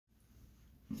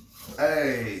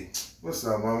Hey, what's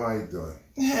up, Mama? How you doing?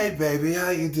 Hey, baby, how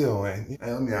you doing?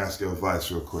 Hey, let me ask you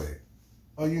advice real quick.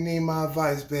 Oh, you need my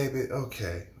advice, baby?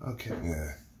 Okay.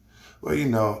 Yeah. Well, you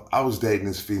know, I was dating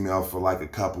this female for like a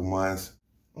couple months.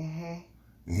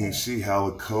 And she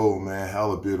hella cool, man,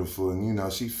 hella beautiful. And, you know,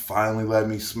 she finally let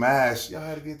me smash. Y'all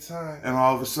had a good time. And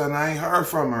all of a sudden, I ain't heard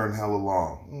from her in hella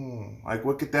long. Like,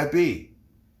 what could that be?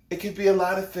 It could be a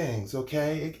lot of things,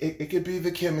 okay? It could be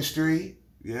the chemistry.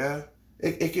 Yeah?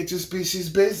 It could just be she's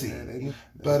busy.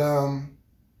 But,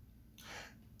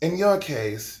 in your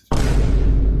case,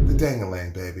 the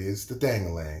dang-a-lang, baby. It's the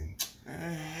dang-a-lang.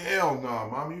 Hell no,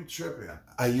 Mama, you tripping.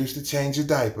 I used to change your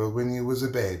diaper when you was a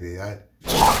baby.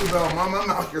 Talk about, Mama, I'm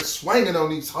out here swinging on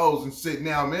these hoes and sitting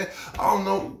down, man. I don't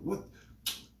know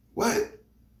what?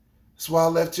 That's why I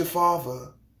left your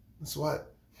father. That's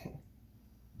what.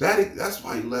 Daddy, that's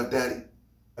why you left Daddy?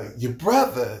 Your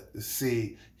brother,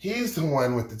 see, he's the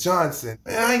one with the Johnson.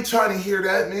 Man, I ain't trying to hear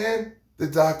that, man. The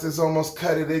doctors almost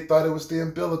cut it. They thought it was the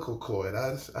umbilical cord.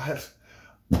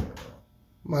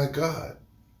 My God.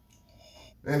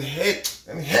 And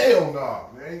hell no,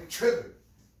 man, you tripping.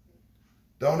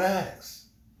 Don't ask.